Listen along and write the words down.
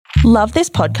Love this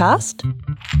podcast?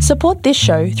 Support this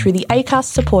show through the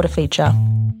Acast supporter feature.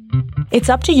 It's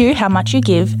up to you how much you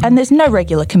give, and there's no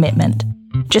regular commitment.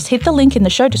 Just hit the link in the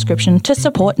show description to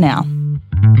support now.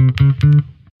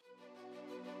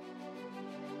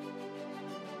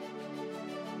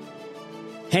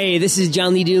 Hey, this is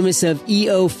John Lee Dumas of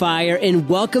EO Fire, and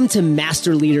welcome to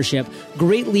Master Leadership.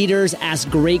 Great leaders ask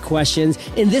great questions,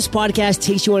 and this podcast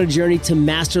takes you on a journey to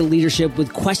master leadership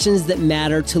with questions that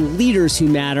matter to leaders who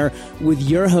matter with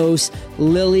your host,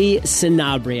 Lily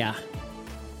Sanabria.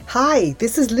 Hi,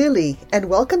 this is Lily, and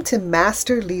welcome to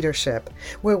Master Leadership,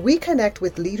 where we connect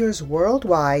with leaders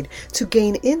worldwide to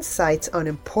gain insights on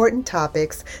important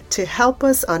topics to help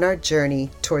us on our journey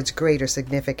towards greater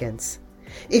significance.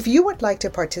 If you would like to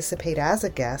participate as a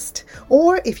guest,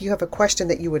 or if you have a question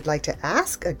that you would like to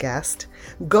ask a guest,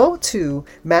 go to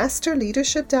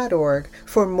masterleadership.org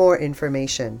for more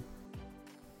information.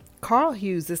 Carl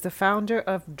Hughes is the founder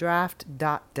of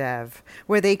Draft.dev,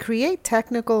 where they create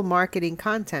technical marketing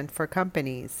content for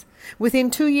companies. Within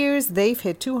 2 years, they've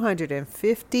hit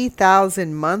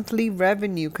 250,000 monthly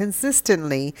revenue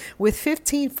consistently with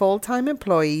 15 full-time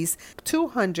employees,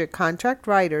 200 contract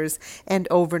writers, and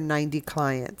over 90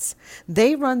 clients.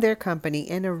 They run their company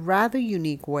in a rather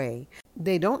unique way.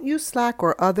 They don't use Slack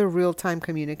or other real-time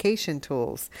communication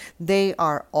tools. They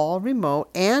are all remote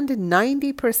and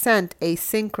 90%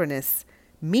 asynchronous,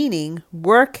 meaning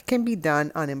work can be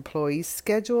done on employees'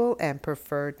 schedule and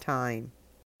preferred time.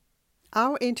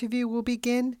 Our interview will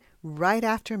begin right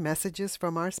after messages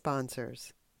from our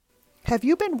sponsors. Have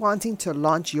you been wanting to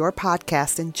launch your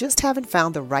podcast and just haven't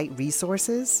found the right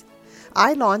resources?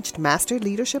 I launched Master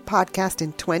Leadership Podcast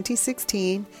in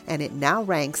 2016, and it now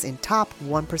ranks in top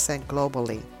 1%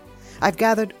 globally. I've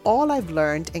gathered all I've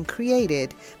learned and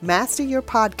created Master Your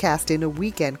Podcast in a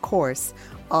Weekend course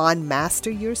on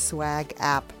Master Your Swag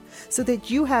app so that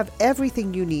you have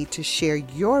everything you need to share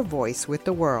your voice with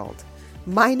the world,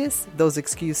 minus those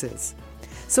excuses.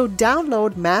 So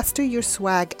download Master Your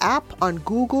Swag app on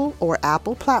Google or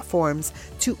Apple platforms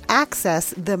to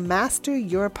access the Master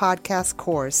Your Podcast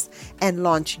course and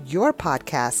launch your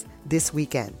podcast this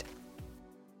weekend.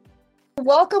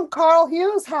 Welcome, Carl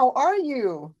Hughes. How are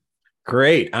you?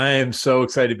 Great. I am so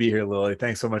excited to be here, Lily.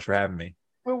 Thanks so much for having me.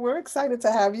 Well, we're excited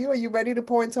to have you. Are you ready to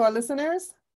pour into our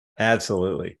listeners?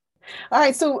 Absolutely. All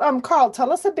right. So, Carl,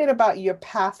 tell us a bit about your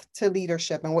path to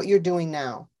leadership and what you're doing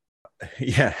now.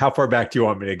 Yeah. How far back do you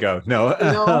want me to go?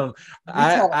 No,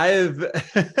 I've for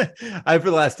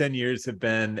the last 10 years have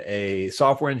been a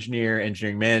software engineer,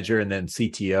 engineering manager, and then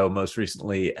CTO, most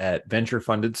recently at venture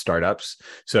funded startups.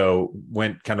 So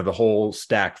went kind of the whole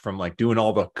stack from like doing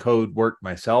all the code work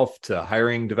myself to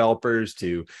hiring developers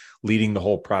to leading the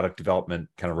whole product development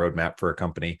kind of roadmap for a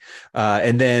company.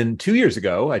 And then 2 years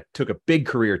ago, I took a big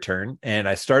career turn and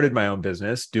I started my own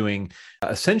business doing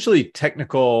essentially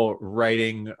technical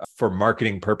writing for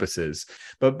marketing purposes,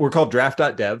 but we're called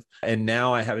Draft.dev. And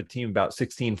now I have a team of about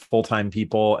 16 full-time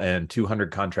people and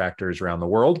 200 contractors around the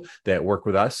world that work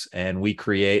with us. And we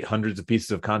create hundreds of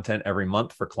pieces of content every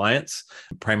month for clients,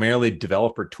 primarily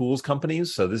developer tools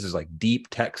companies. So this is like deep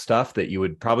tech stuff that you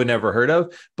would probably never heard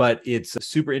of, but it's a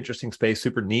super interesting space,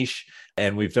 super niche.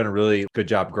 And we've done a really good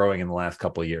job growing in the last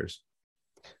couple of years.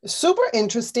 Super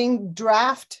interesting.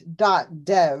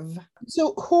 Draft.dev.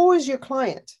 So who is your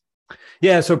client?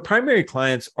 Yeah, so primary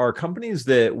clients are companies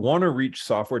that want to reach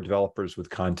software developers with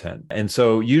content. And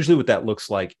so usually what that looks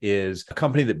like is a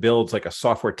company that builds like a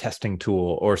software testing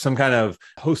tool or some kind of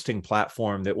hosting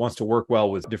platform that wants to work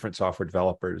well with different software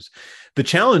developers. The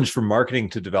challenge for marketing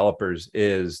to developers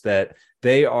is that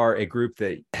they are a group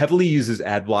that heavily uses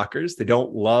ad blockers. They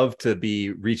don't love to be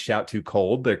reached out to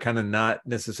cold. They're kind of not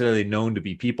necessarily known to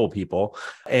be people.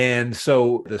 And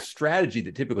so the strategy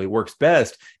that typically works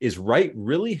best is write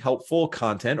really helpful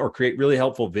content or create really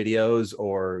helpful videos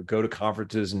or go to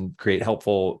conferences and create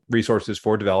helpful resources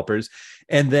for developers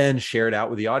and then share it out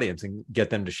with the audience and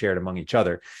get them to share it among each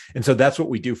other. And so that's what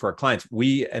we do for our clients.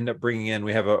 We end up bringing in,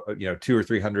 we have 200 or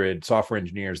 300 software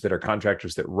engineers that are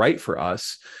contractors that write for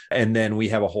us. And then we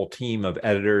have a whole team of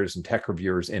editors and tech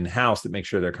reviewers in-house that make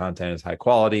sure their content is high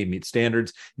quality, meets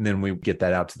standards, and then we get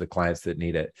that out to the clients that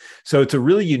need it. So it's a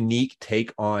really unique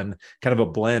take on kind of a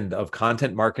blend of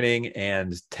content marketing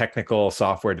and technical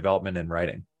software development and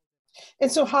writing.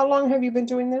 And so how long have you been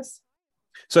doing this?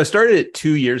 So I started it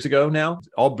 2 years ago now,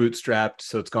 all bootstrapped.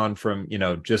 So it's gone from,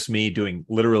 just me doing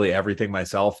literally everything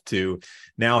myself to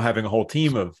now having a whole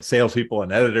team of salespeople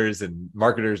and editors and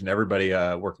marketers and everybody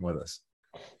working with us.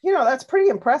 That's pretty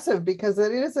impressive because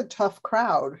it is a tough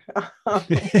crowd.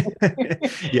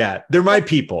 Yeah, they're my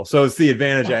people. So it's the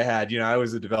advantage I had. I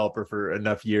was a developer for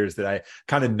enough years that I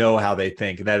kind of know how they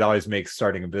think. And that always makes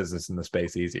starting a business in the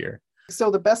space easier. So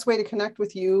the best way to connect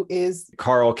with you is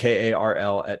Karl,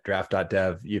 Karl at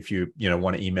draft.dev. If you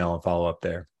want to email and follow up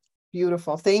there.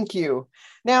 Beautiful. Thank you.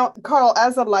 Now, Karl,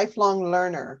 as a lifelong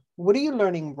learner, what are you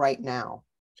learning right now?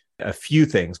 A few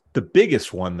things. The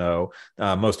biggest one, though,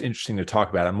 most interesting to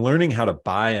talk about, I'm learning how to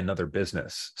buy another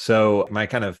business. So my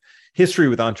kind of history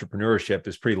with entrepreneurship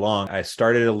is pretty long. I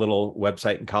started a little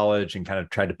website in college and kind of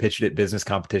tried to pitch it at business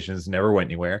competitions, never went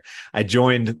anywhere. I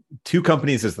joined 2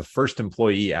 companies as the first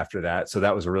employee after that. So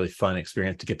that was a really fun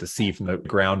experience to get to see from the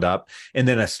ground up. And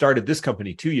then I started this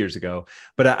company 2 years ago,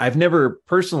 but I've never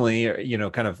personally,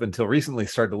 kind of until recently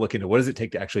started to look into what does it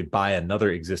take to actually buy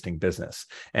another existing business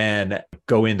and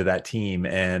go into that team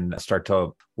and start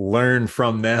to learn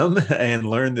from them and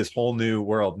learn this whole new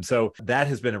world. And so that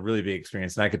has been a really big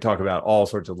experience. And I could talk about all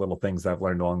sorts of little things that I've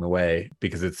learned along the way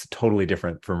because it's totally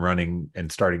different from running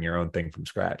and starting your own thing from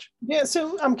scratch. Yeah.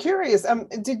 So I'm curious,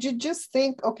 did you just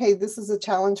think, okay, this is a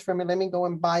challenge for me. Let me go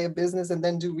and buy a business and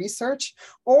then do research?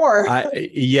 Or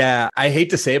I hate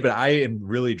to say it, but I am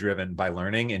really driven by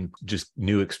learning and just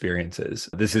new experiences.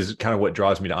 This is kind of what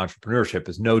draws me to entrepreneurship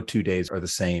is no 2 days are the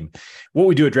same. What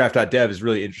we do at draft.dev is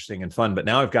really interesting and fun, but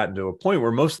now I've gotten to a point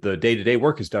where most of the day-to-day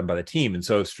work is done by the team. And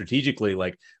so strategically,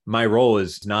 like my role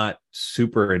is not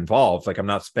super involved. Like I'm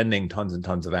not spending tons and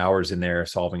tons of hours in there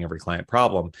solving every client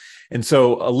problem. And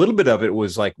so a little bit of it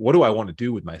was like, what do I want to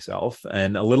do with myself?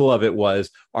 And a little of it was,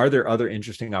 are there other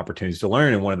interesting opportunities to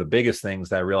learn? And one of the biggest things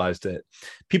that I realized that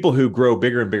people who grow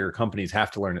bigger and bigger companies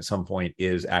have to learn at some point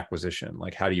is acquisition.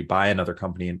 Like how do you buy another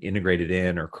company and integrate it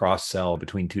in or cross-sell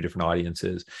between 2 different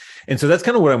audiences? And so that's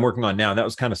kind of what I'm working on now. And that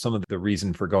was kind of some of the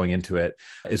reason for going into it,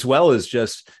 as well as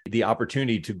just the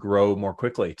opportunity to grow more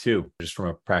quickly too, just from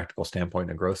a practical standpoint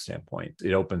and a growth standpoint.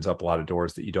 It opens up a lot of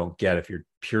doors that you don't get if you're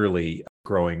purely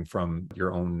growing from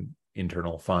your own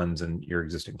internal funds and your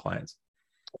existing clients.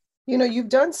 You've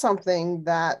done something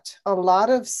that a lot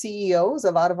of CEOs,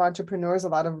 a lot of entrepreneurs, a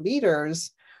lot of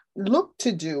leaders look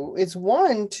to do. It's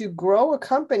one, to grow a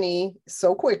company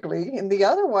so quickly. And the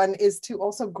other one is to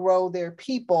also grow their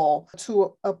people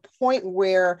to a point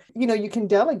where, you can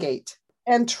delegate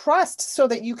and trust so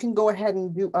that you can go ahead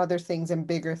and do other things and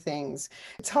bigger things.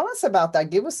 Tell us about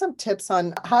that. Give us some tips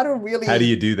on how to really... How do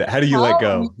you do that? How do you let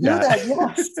go?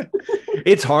 Yes.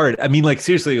 It's hard. I mean, like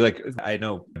seriously, like I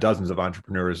know dozens of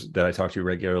entrepreneurs that I talk to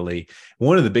regularly.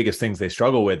 One of the biggest things they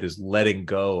struggle with is letting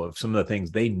go of some of the things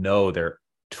they know they're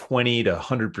 20 to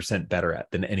 100% better at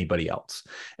than anybody else.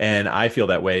 And I feel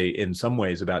that way in some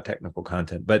ways about technical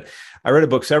content. But I read a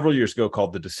book several years ago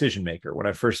called The Decision Maker when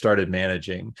I first started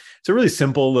managing. It's a really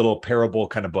simple little parable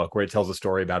kind of book where it tells a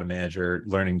story about a manager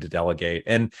learning to delegate.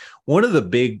 And one of the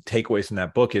big takeaways from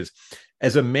that book is,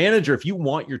 as a manager, if you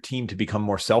want your team to become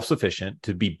more self-sufficient,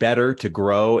 to be better, to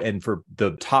grow, and for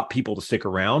the top people to stick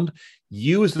around,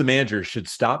 you as the manager should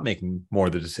stop making more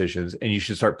of the decisions and you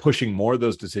should start pushing more of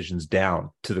those decisions down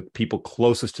to the people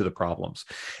closest to the problems.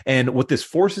 And what this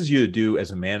forces you to do as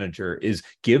a manager is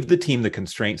give the team the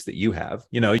constraints that you have.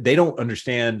 They don't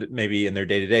understand maybe in their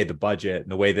day-to-day the budget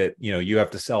and the way that, you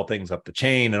have to sell things up the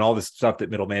chain and all this stuff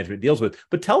that middle management deals with,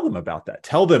 but tell them about that.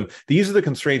 Tell them these are the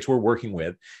constraints we're working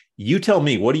with. You tell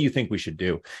me, what do you think we should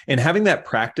do? And having that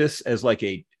practice as like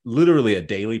literally a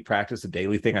daily practice, a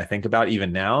daily thing I think about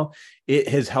even now, it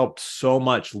has helped so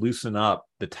much loosen up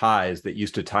the ties that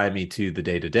used to tie me to the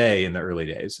day-to-day in the early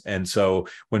days. And so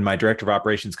when my director of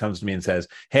operations comes to me and says,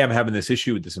 hey, I'm having this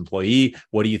issue with this employee,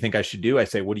 what do you think I should do? I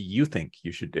say, what do you think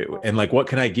you should do? And like, what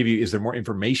can I give you? Is there more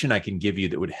information I can give you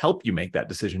that would help you make that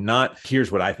decision? Not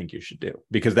here's what I think you should do,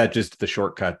 because that's just the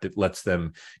shortcut that lets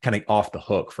them kind of off the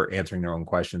hook for answering their own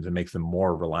questions and makes them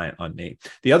more reliant on me.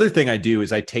 The other thing I do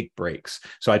is I take breaks.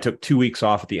 So I took 2 weeks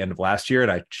off at the end of last year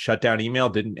and I shut down email,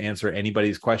 didn't answer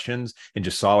anybody's questions and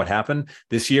just saw what happened.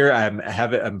 This year,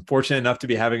 I'm fortunate enough to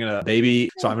be having a baby.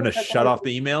 So I'm going to shut off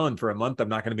the email. And for a month, I'm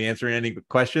not going to be answering any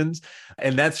questions.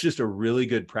 And that's just a really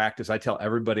good practice. I tell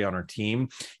everybody on our team,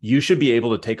 you should be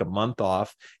able to take a month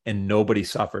off and nobody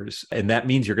suffers. And that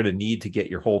means you're going to need to get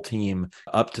your whole team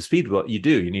up to speed with what you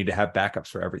do. You need to have backups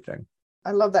for everything.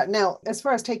 I love that. Now, as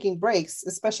far as taking breaks,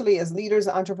 especially as leaders,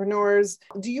 entrepreneurs,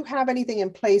 do you have anything in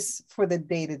place for the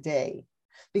day-to-day?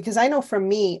 Because I know for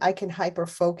me, I can hyper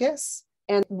focus.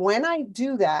 And when I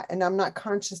do that and I'm not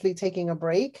consciously taking a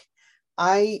break,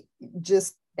 I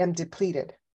just am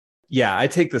depleted. Yeah, I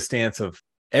take the stance of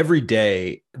every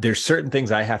day there's certain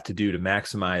things I have to do to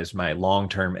maximize my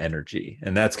long-term energy.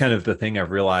 And that's kind of the thing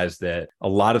I've realized that a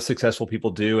lot of successful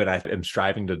people do, and I am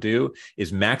striving to do,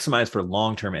 is maximize for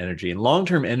long-term energy. And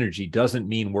long-term energy doesn't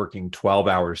mean working 12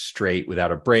 hours straight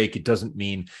without a break. It doesn't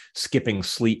mean skipping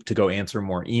sleep to go answer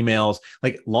more emails.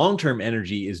 Like long-term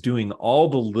energy is doing all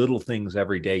the little things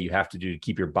every day you have to do to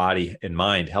keep your body and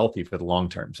mind healthy for the long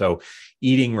term. So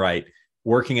eating right,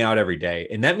 working out every day.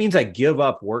 And that means I give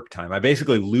up work time. I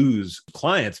basically lose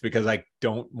clients because I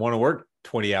don't want to work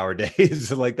 20-hour days.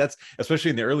 So like that's, especially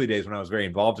in the early days when I was very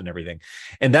involved in everything.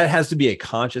 And that has to be a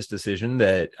conscious decision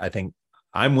that I think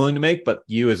I'm willing to make, but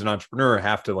you as an entrepreneur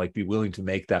have to like be willing to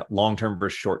make that long-term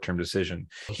versus short-term decision.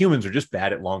 Humans are just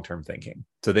bad at long-term thinking.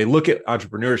 So they look at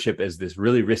entrepreneurship as this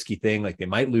really risky thing, like they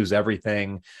might lose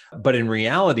everything. But in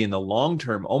reality, in the long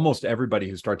term, almost everybody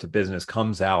who starts a business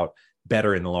comes out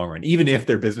better in the long run. Even if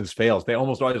their business fails, they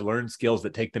almost always learn skills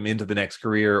that take them into the next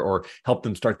career or help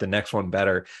them start the next one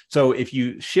better. So if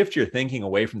you shift your thinking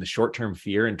away from the short-term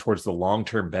fear and towards the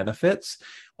long-term benefits,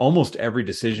 almost every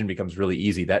decision becomes really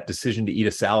easy. That decision to eat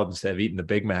a salad instead of eating the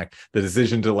Big Mac, the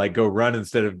decision to like go run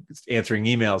instead of answering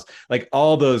emails, like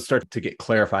all those start to get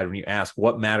clarified when you ask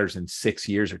what matters in 6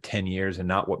 years or 10 years and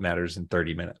not what matters in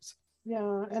 30 minutes.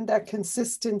 Yeah, and that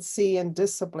consistency and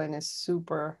discipline is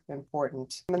super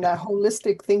important. And that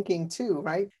holistic thinking too,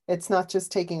 right? It's not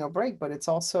just taking a break, but it's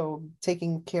also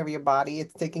taking care of your body.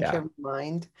 It's taking care of your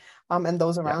mind, and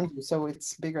those around you. So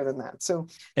it's bigger than that. So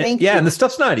thank you. And the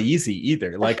stuff's not easy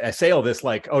either. Like I say all this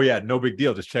like, oh yeah, no big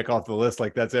deal. Just check off the list.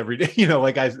 Like that's every day. You know,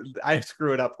 like I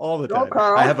screw it up all the time.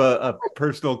 I have a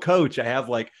personal coach. I have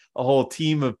like a whole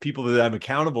team of people that I'm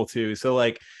accountable to. So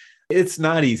like, it's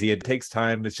not easy. It takes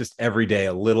time. It's just every day,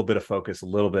 a little bit of focus, a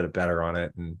little bit of better on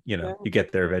it. And, you know, you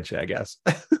get there eventually, I guess.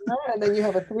 And then you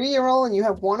have a 3-year-old and you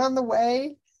have one on the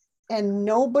way, and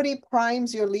nobody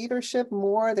primes your leadership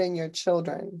more than your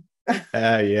children.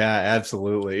 Yeah,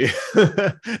 absolutely.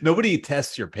 Nobody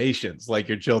tests your patience like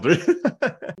your children.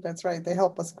 That's right. They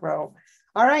help us grow.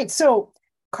 All right. So,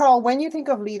 Carl, when you think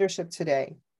of leadership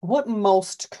today, what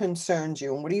most concerns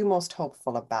you and what are you most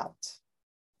hopeful about?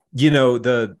 You know,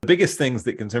 the biggest things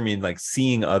that concern me in like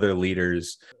seeing other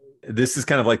leaders, this is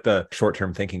kind of like the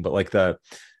short-term thinking, but like the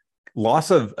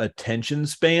loss of attention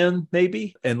span,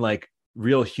 maybe, and like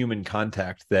real human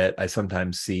contact that I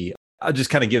sometimes see. I'll just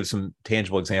kind of give some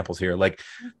tangible examples here. Like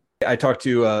I talked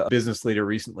to a business leader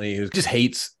recently who just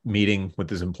hates meeting with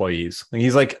his employees. And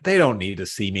he's like, they don't need to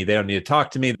see me. They don't need to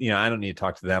talk to me. You know, I don't need to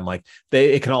talk to them. Like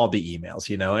it can all be emails,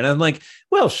 you know? And I'm like,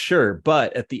 well, sure.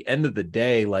 But at the end of the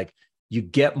day, like, you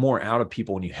get more out of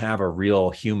people when you have a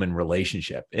real human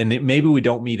relationship. And maybe we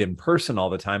don't meet in person all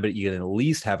the time, but you can at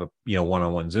least have a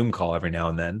one-on-one Zoom call every now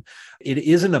and then. It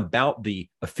isn't about the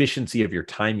efficiency of your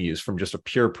time use from just a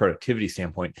pure productivity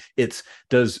standpoint. It's,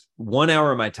 does 1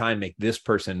 hour of my time make this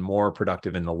person more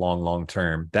productive in the long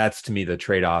term? That's to me the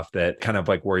trade-off that kind of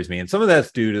like worries me. And some of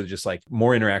that's due to just like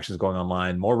more interactions going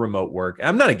online, more remote work.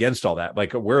 I'm not against all that.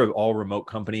 Like we're an all remote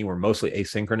company. We're mostly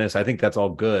asynchronous. I think that's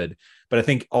all good. But I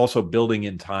think also building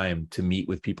in time to meet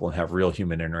with people and have real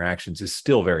human interactions is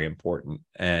still very important.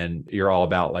 And you're all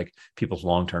about like people's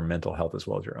long-term mental health as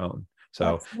well as your own.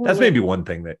 So that's maybe one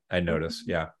thing that I notice.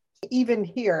 Yeah. Even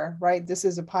here, right? This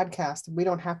is a podcast. We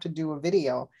don't have to do a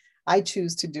video. I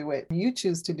choose to do it. You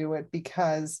choose to do it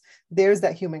because there's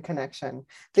that human connection.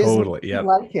 There's totally. Yeah.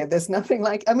 Like it. There's nothing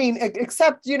like, I mean,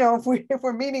 except, you know, if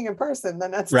we're meeting in person,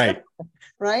 then that's right. Different,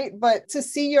 right. But to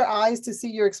see your eyes, to see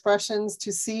your expressions,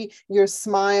 to see your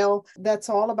smile, that's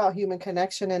all about human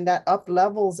connection, and that up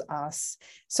levels us.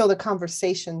 So the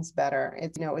conversation's better.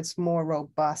 It's, you know, it's more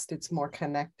robust. It's more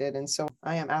connected. And so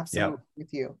I am absolutely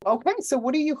with you. Okay. So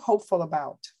what are you hopeful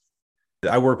about?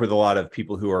 I work with a lot of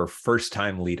people who are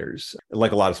first-time leaders,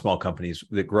 like a lot of small companies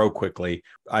that grow quickly.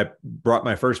 I brought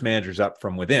my first managers up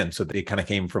from within. So they kind of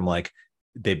came from like,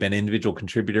 they've been individual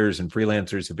contributors and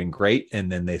freelancers have been great.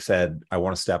 And then they said, I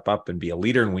want to step up and be a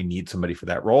leader and we need somebody for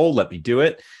that role. Let me do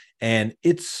it. And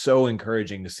it's so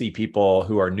encouraging to see people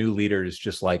who are new leaders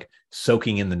just like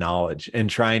soaking in the knowledge and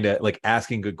trying to like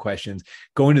asking good questions,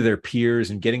 going to their peers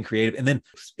and getting creative. And then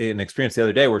an experience the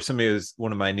other day where somebody was,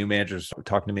 one of my new managers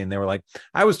talking to me and they were like,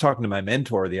 I was talking to my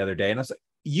mentor the other day and I was like,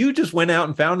 you just went out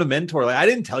and found a mentor. Like, I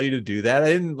didn't tell you to do that. I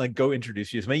didn't like go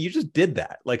introduce you to somebody. You just did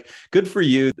that. Like, good for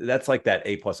you. That's like that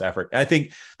A+ effort. I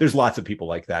think there's lots of people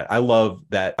like that. I love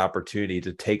that opportunity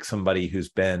to take somebody who's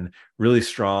been really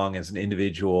strong as an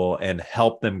individual and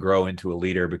help them grow into a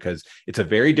leader, because it's a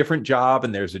very different job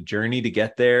and there's a journey to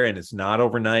get there and it's not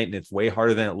overnight and it's way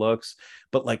harder than it looks.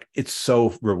 But like, it's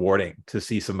so rewarding to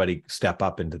see somebody step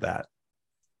up into that.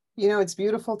 It's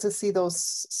beautiful to see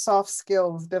those soft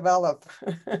skills develop.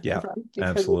 Yeah, right?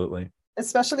 absolutely.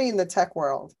 Especially in the tech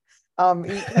world.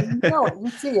 You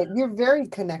see it. You're very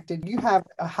connected. You have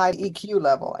a high EQ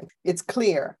level. It's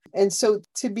clear. And so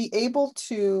to be able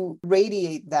to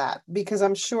radiate that, because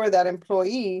I'm sure that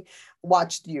employee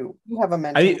watched you. You have a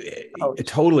mentor.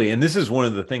 Totally. And this is one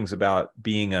of the things about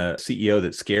being a CEO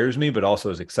that scares me, but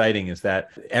also is exciting, is that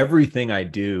everything I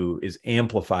do is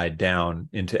amplified down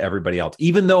into everybody else.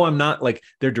 Even though I'm not like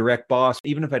their direct boss,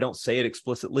 even if I don't say it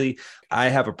explicitly, I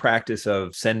have a practice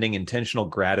of sending intentional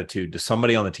gratitude to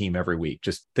somebody on the team every week.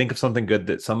 Just think of something good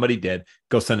that somebody did,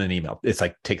 go send an email. It's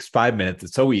like takes 5 minutes.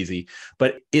 It's so easy,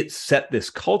 but it set this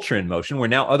culture in motion where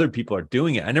now other people are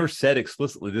doing it. I never said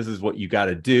explicitly, this is what you got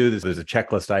to do. This is a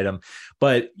checklist item,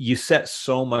 but you set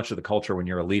so much of the culture when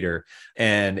you're a leader.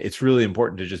 And it's really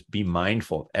important to just be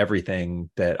mindful of everything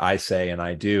that I say and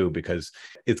I do, because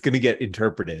it's going to get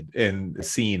interpreted and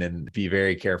seen, and be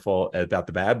very careful about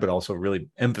the bad, but also really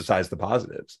emphasize the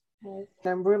positives.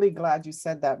 I'm really glad you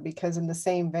said that, because in the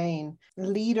same vein,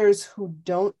 leaders who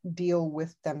don't deal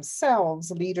with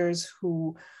themselves, leaders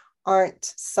who aren't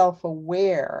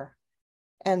self-aware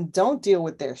and don't deal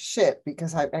with their shit,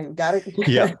 because I got it.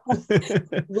 Yeah.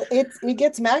 it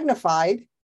gets magnified,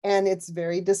 and it's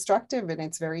very destructive, and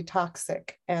it's very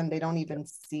toxic, and they don't even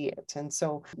see it. And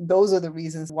so those are the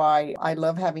reasons why I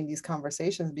love having these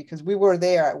conversations, because we were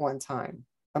there at one time.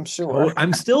 I'm sure. Oh,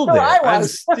 I'm still there. I'm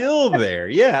still there.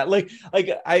 Yeah. Like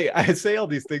I say all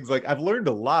these things, like I've learned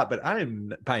a lot, but I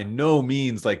am by no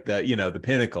means like the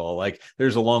pinnacle. Like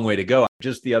there's a long way to go.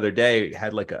 Just the other day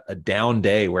had like a down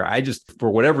day where I just, for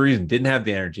whatever reason, didn't have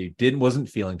the energy, wasn't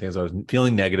feeling things. I was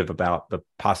feeling negative about the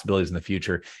possibilities in the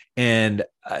future. And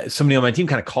somebody on my team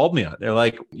kind of called me on it. They're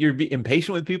like, you're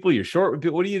impatient with people. You're short with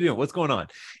people. What are you doing? What's going on?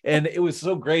 And it was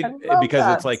so great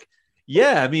because it's like,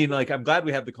 yeah, I mean, like, I'm glad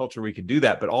we have the culture we can do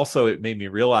that, but also it made me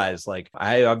realize, like,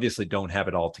 I obviously don't have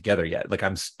it all together yet. Like,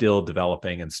 I'm still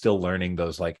developing and still learning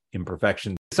those like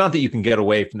imperfections. It's not that you can get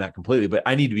away from that completely, but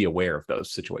I need to be aware of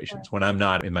those situations when I'm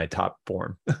not in my top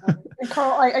form. And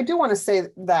Carl, I do want to say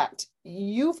that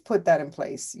you've put that in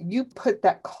place. You put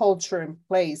that culture in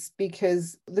place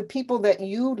because the people that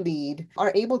you lead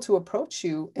are able to approach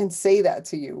you and say that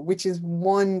to you, which is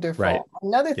wonderful. Right.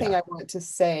 Another thing I want to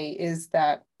say is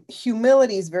that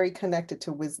humility is very connected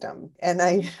to wisdom. And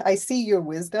I see your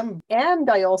wisdom, and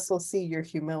I also see your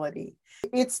humility.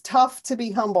 It's tough to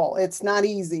be humble. It's not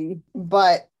easy,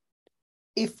 but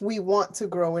if we want to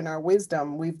grow in our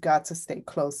wisdom, we've got to stay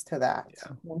close to that.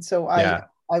 Yeah. And so I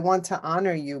want to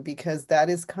honor you, because that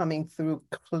is coming through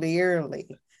clearly.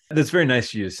 That's very nice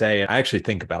of you to say. I actually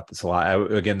think about this a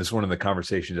lot. Again, this is one of the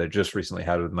conversations I just recently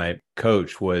had with my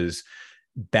coach, was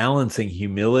balancing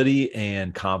humility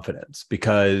and confidence,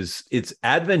 because it's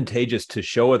advantageous to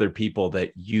show other people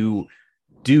that you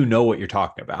do know what you're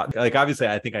talking about. Like, obviously,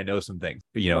 I think I know some things,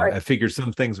 right. I figured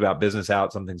some things about business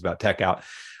out, some things about tech out.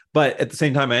 But at the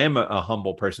same time, I am a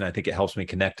humble person. I think it helps me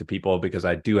connect to people because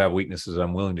I do have weaknesses.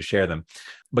 I'm willing to share them.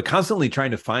 But constantly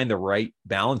trying to find the right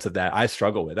balance of that, I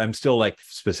struggle with. I'm still like,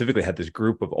 specifically had this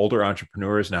group of older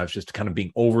entrepreneurs, and I was just kind of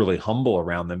being overly humble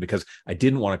around them because I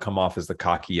didn't want to come off as the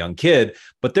cocky young kid.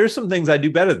 But there's some things I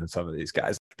do better than some of these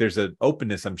guys. There's an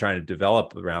openness I'm trying to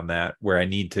develop around that, where I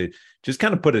need to just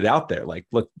kind of put it out there. Like,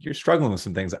 look, you're struggling with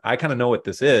some things. I kind of know what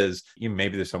this is.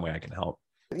 Maybe there's some way I can help.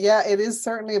 Yeah, it is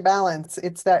certainly a balance.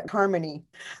 It's that harmony.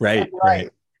 Right. All right.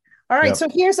 Yep. So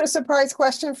here's a surprise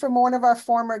question from one of our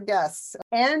former guests.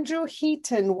 Andrew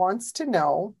Heaton wants to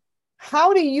know,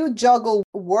 how do you juggle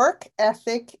work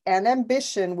ethic and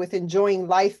ambition with enjoying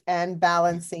life and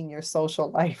balancing your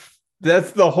social life?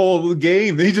 That's the whole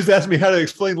game. He just asked me how to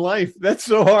explain life. That's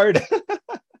so hard.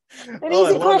 An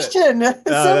easy question. That's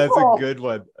a good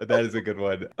one. That is a good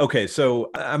one. Okay, so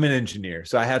I'm an engineer,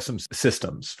 so I have some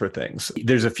systems for things.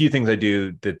 There's a few things I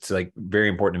do that's like very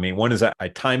important to me. One is I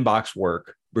time box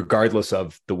work regardless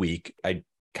of the week. I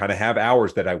kind of have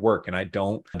hours that I work, and I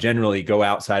don't generally go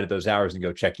outside of those hours and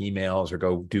go check emails or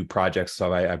go do projects.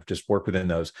 So I've just worked within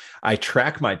those. I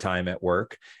track my time at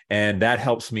work, and that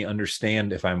helps me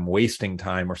understand if I'm wasting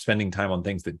time or spending time on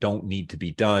things that don't need to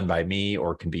be done by me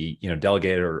or can be,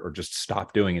 delegated or just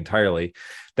stop doing entirely.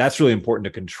 That's really important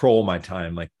to control my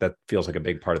time. Like, that feels like a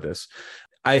big part of this.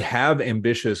 I have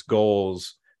ambitious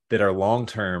goals that are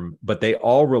long-term, but they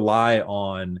all rely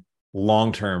on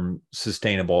long-term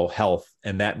sustainable health.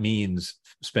 And that means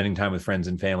spending time with friends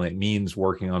and family. It means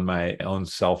working on my own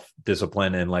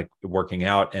self-discipline and like working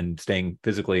out and staying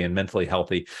physically and mentally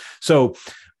healthy. So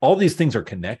all these things are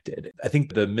connected. I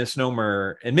think the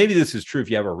misnomer, and maybe this is true if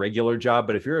you have a regular job,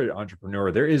 but if you're an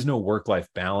entrepreneur, there is no work-life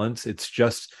balance. It's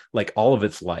just like all of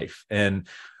it's life. And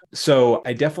so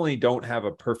I definitely don't have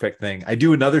a perfect thing. I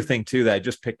do another thing too that I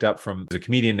just picked up from a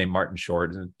comedian named Martin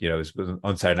Short. You know, he was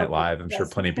on Saturday Night Live. I'm sure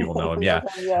plenty of people know him. Yeah.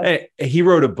 Yes. He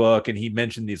wrote a book and he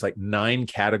mentioned these like 9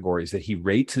 categories that he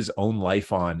rates his own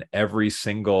life on every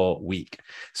single week.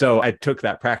 So I took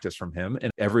that practice from him.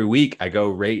 And every week I go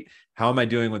rate, how am I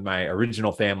doing with my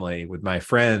original family, with my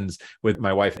friends, with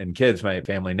my wife and kids, my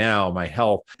family now, my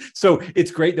health. So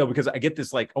it's great though, because I get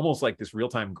this like almost like this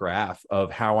real-time graph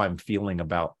of how I'm feeling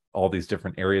about all these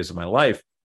different areas of my life.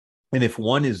 And if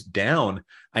one is down,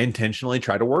 I intentionally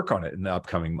try to work on it in the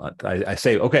upcoming month. I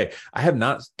say, okay, I have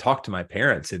not talked to my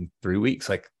parents in 3 weeks.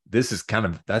 Like this is kind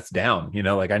of, that's down, you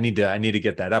know, like I need to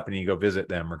get that up. And you go visit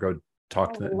them or go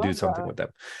talk to them, do something with them.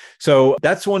 So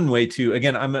that's one way to,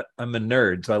 again, I'm a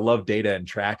nerd. So I love data and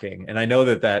tracking. And I know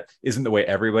that isn't the way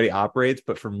everybody operates,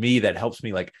 but for me, that helps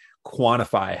me like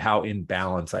quantify how in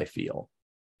balance I feel.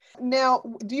 Now,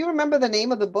 do you remember the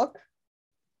name of the book?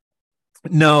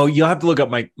 No, you'll have to look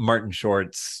up Martin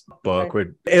Short's book.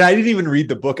 Okay. And I didn't even read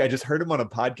the book. I just heard him on a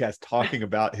podcast talking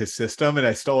about his system and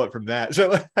I stole it from that.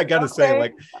 So I got to say,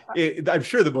 like, I'm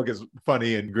sure the book is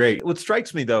funny and great. What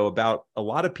strikes me, though, about a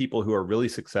lot of people who are really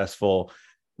successful,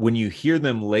 when you hear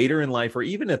them later in life or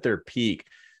even at their peak,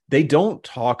 they don't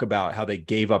talk about how they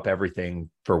gave up everything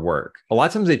for work. A lot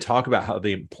of times they talk about how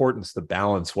the importance, the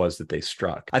balance was that they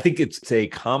struck. I think it's a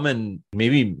common,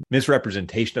 maybe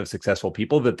misrepresentation of successful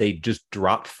people that they just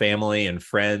drop family and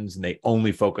friends and they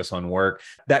only focus on work.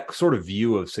 That sort of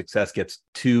view of success gets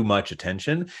too much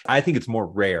attention. I think it's more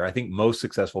rare. I think most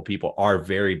successful people are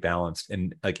very balanced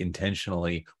and like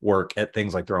intentionally work at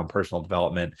things like their own personal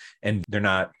development. And they're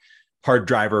not hard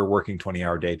driver working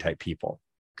 20-hour day type people.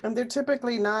 And they're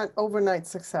typically not overnight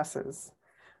successes.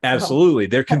 Absolutely.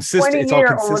 They're consistent. It's all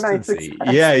consistency.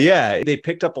 Yeah. They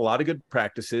picked up a lot of good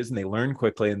practices and they learn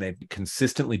quickly and they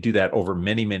consistently do that over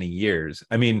many, many years.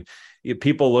 I mean,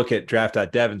 people look at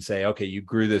Draft.dev and say, okay, you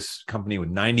grew this company with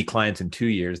 90 clients in 2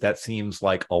 years. That seems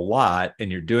like a lot.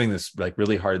 And you're doing this like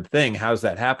really hard thing. How's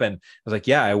that happen? I was like,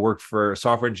 yeah, I worked for a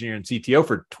software engineer and CTO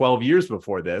for 12 years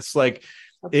before this. Like,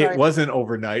 it wasn't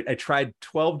overnight. I tried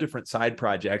 12 different side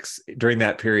projects during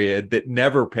that period that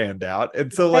never panned out.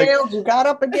 And so like, you got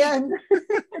up again.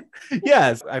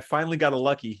 Yes, I finally got a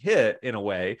lucky hit in a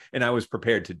way, and I was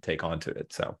prepared to take on to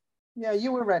it. So yeah,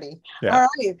 you were ready. Yeah. All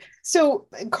right. So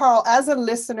Carl, as a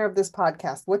listener of this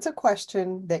podcast, what's a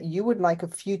question that you would like a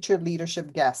future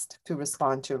leadership guest to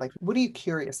respond to? Like, what are you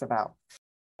curious about?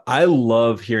 I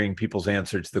love hearing people's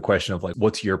answer to the question of like,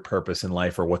 what's your purpose in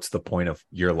life or what's the point of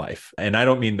your life? And I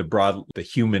don't mean the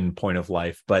human point of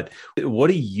life, but what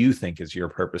do you think is your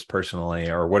purpose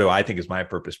personally? Or what do I think is my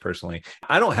purpose personally?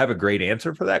 I don't have a great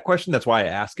answer for that question. That's why I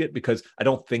ask it, because I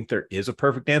don't think there is a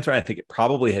perfect answer. I think it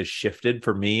probably has shifted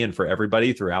for me and for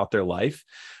everybody throughout their life.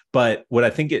 But what I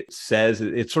think it says,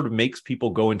 it sort of makes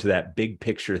people go into that big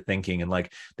picture thinking and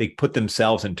like they put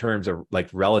themselves in terms of like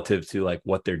relative to like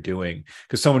what they're doing.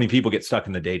 Because so many people get stuck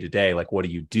in the day to day. Like, what do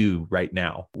you do right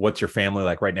now? What's your family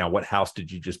like right now? What house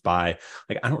did you just buy?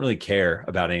 Like, I don't really care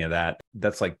about any of that.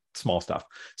 That's like small stuff.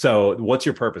 So what's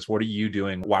your purpose? What are you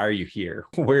doing? Why are you here?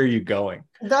 Where are you going?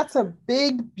 That's a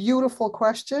big, beautiful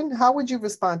question. How would you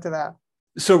respond to that?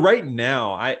 So right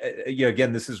now,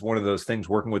 again, this is one of those things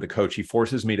working with a coach. He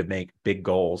forces me to make big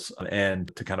goals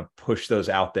and to kind of push those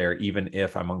out there, even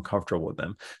if I'm uncomfortable with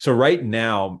them. So right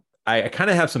now, I kind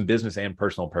of have some business and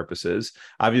personal purposes.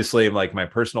 Obviously, like my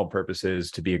personal purpose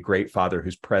is to be a great father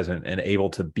who's present and able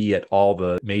to be at all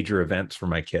the major events for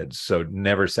my kids. So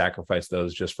never sacrifice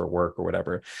those just for work or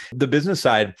whatever. The business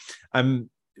side, I'm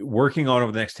working on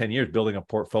over the next 10 years, building a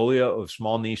portfolio of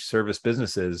small niche service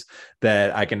businesses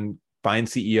that I can find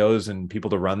CEOs and people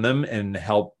to run them and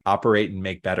help operate and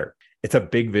make better. It's a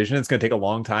big vision. It's going to take a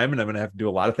long time and I'm going to have to do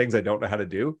a lot of things I don't know how to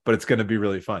do, but it's going to be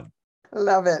really fun.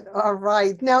 Love it. All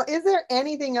right. Now, is there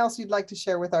anything else you'd like to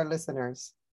share with our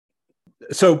listeners?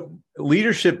 So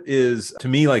leadership is, to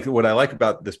me, like what I like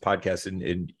about this podcast,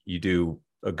 and you do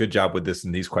a good job with this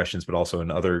in these questions, but also in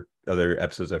other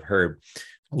episodes I've heard.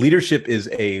 Leadership is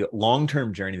a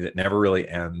long-term journey that never really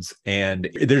ends. And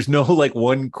there's no like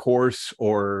one course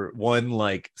or one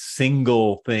like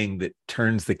single thing that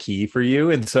turns the key for you.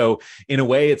 And so in a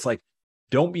way, it's like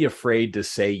don't be afraid to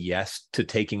say yes to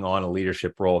taking on a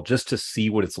leadership role just to see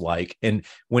what it's like. And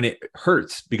when it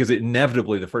hurts, because it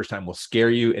inevitably the first time will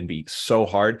scare you and be so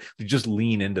hard, to just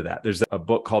lean into that. There's a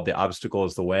book called The Obstacle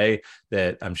is the Way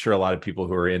that I'm sure a lot of people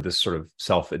who are in this sort of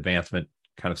self-advancement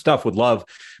kind of stuff would love.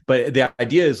 But the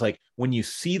idea is like, when you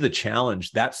see the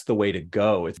challenge, that's the way to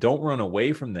go. Don't run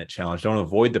away from that challenge. Don't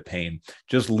avoid the pain.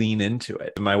 Just lean into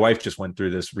it. My wife just went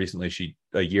through this recently. She,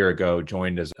 a year ago,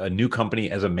 joined as a new company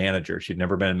as a manager. She'd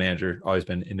never been a manager, always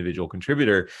been an individual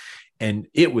contributor. And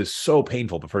it was so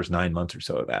painful the first 9 months or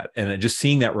so of that. And just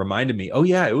seeing that reminded me, oh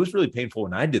yeah, it was really painful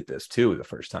when I did this too, the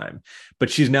first time. But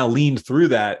she's now leaned through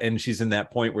that. And she's in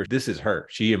that point where this is her.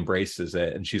 She embraces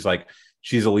it. And she's like,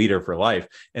 she's a leader for life.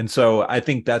 And so I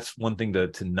think that's one thing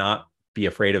to not be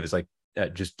afraid of, is like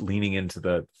just leaning into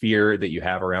the fear that you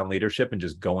have around leadership and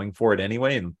just going for it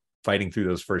anyway and fighting through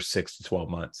those first 6 to 12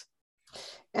 months.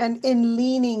 And in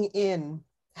leaning in,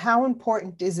 how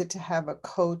important is it to have a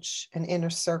coach, an inner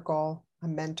circle, a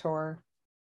mentor?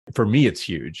 For me, it's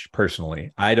huge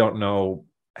personally. I don't know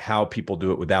how people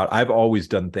do it without. I've always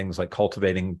done things like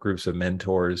cultivating groups of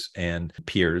mentors and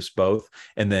peers both,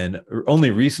 and then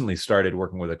only recently started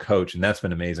working with a coach, and that's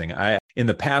been amazing. I in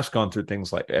the past gone through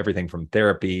things like everything from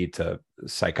therapy to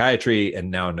psychiatry and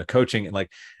now into coaching, and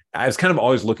like I was kind of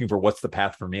always looking for what's the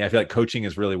path for me. I feel like coaching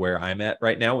is really where I'm at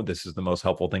right now. This is the most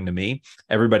helpful thing to me.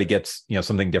 Everybody gets,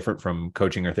 something different from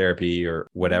coaching or therapy or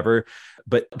whatever.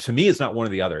 But to me, it's not one or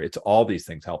the other. It's all these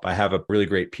things help. I have a really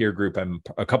great peer group. I'm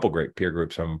a couple great peer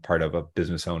groups I'm part of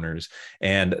business owners,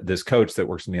 and this coach that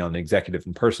works with me on executive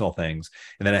and personal things.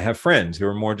 And then I have friends who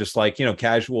are more just like,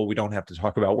 casual. We don't have to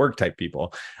talk about work type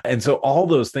people. And so all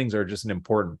those things are just an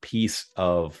important piece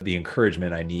of the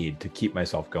encouragement I need to keep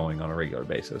myself going on a regular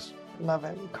basis. Love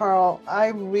it. Carl, I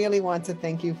really want to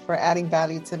thank you for adding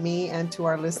value to me and to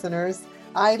our listeners.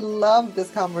 I love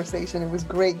this conversation. It was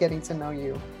great getting to know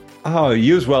you. Oh,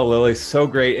 you as well, Lily. So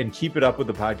great. And keep it up with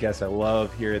the podcast. I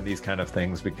love hearing these kind of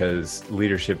things because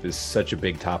leadership is such a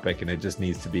big topic, and it just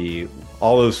needs to be,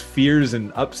 all those fears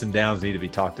and ups and downs need to be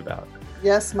talked about.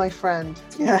 Yes, my friend.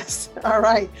 Yes. All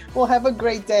right. Well, have a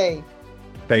great day.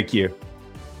 Thank you.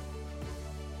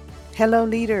 Hello,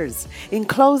 leaders. In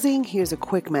closing, here's a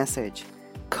quick message.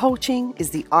 Coaching is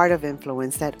the art of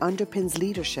influence that underpins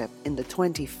leadership in the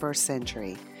 21st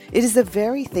century. It is the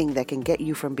very thing that can get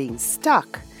you from being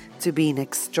stuck to being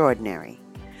extraordinary.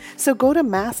 So go to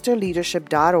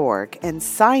masterleadership.org and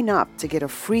sign up to get a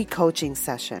free coaching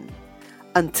session.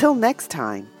 Until next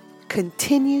time,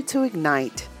 continue to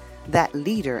ignite that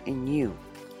leader in you.